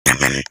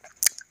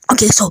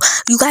Okay, so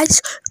you guys,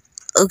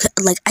 okay,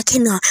 like I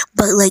cannot,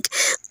 but I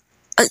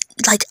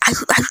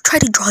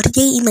tried to draw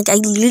today, and I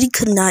literally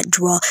could not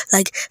draw.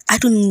 Like, I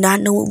do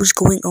not know what was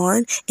going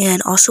on.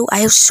 And also,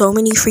 I have so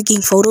many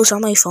freaking photos on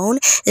my phone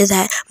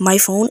that my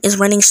phone is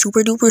running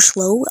super duper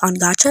slow on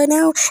Gacha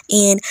now.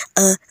 And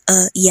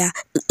yeah,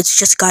 it's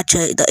just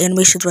Gacha. The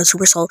animations run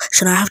super slow,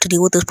 so now I have to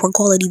deal with this poor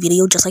quality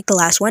video just like the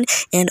last one.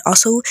 And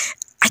also,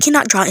 I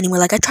cannot draw anymore.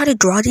 Like, I tried to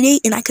draw today,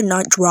 and I could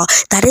not draw.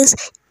 That is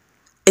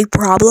a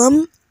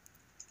problem.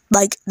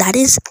 Like, that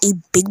is a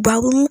big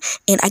problem,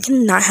 and I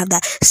cannot have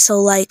that.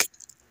 So, like,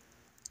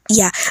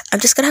 yeah, I'm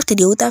just gonna have to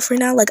deal with that for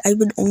now. Like, I've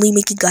been only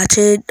making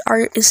gacha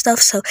art and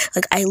stuff, so,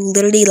 like, I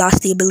literally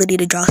lost the ability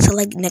to draw. So,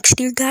 like, next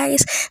year,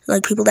 guys,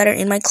 like, people that are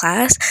in my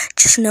class,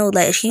 just know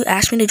that if you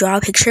ask me to draw a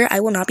picture,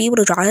 I will not be able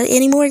to draw it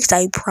anymore, because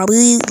I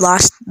probably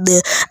lost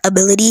the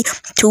ability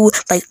to,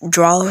 like,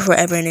 draw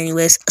forever and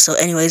anyways. So,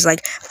 anyways,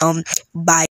 like, bye.